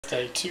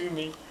birthday to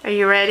me. Are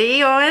you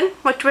ready, Owen?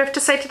 What do we have to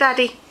say to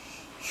Daddy?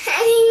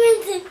 Happy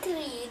birthday to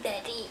you,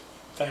 Daddy.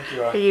 Thank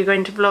you, Are Owen. you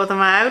going to blow them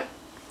out?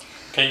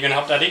 Okay, you're going to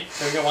help Daddy?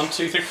 Here we go, 1,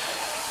 2, 3.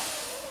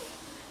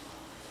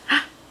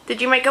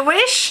 Did you make a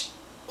wish?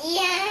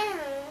 Yeah.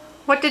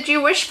 What did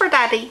you wish for,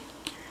 Daddy?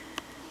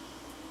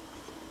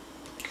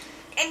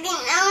 I think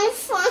I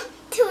want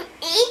to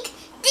eat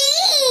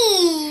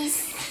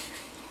these.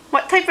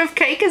 What type of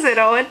cake is it,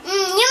 Owen? Yum,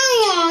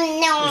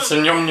 yum, yum. It's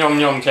a yum yum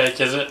yum cake,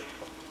 is it?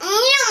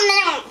 Yum,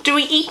 yum. Do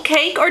we eat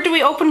cake or do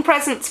we open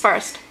presents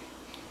first?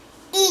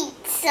 Eat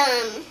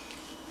some.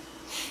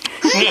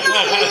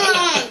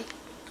 Yum.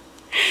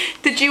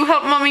 Did you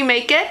help Mummy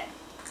make it?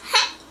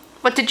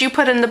 What did you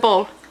put in the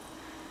bowl?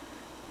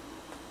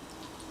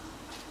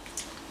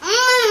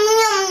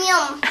 Yum,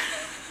 yum.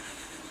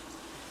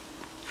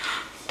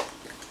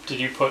 Did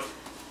you put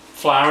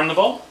flour in the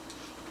bowl?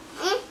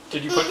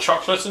 Did you put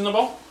chocolate in the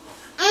bowl?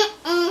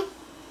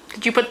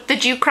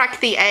 Did you crack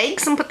the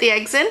eggs and put the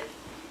eggs in?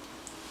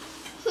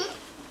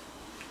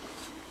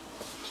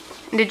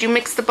 And did you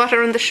mix the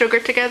butter and the sugar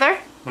together?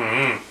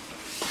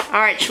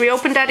 Alright, should we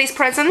open Daddy's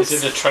presents?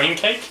 Is it a train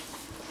cake?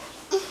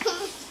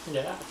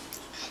 Yeah.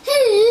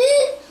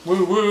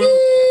 Woo woo.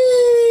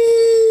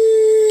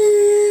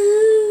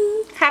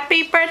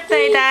 Happy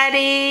birthday,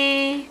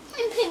 Daddy!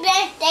 Happy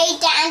birthday,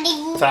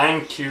 Daddy.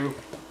 Thank you.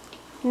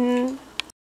 Mm.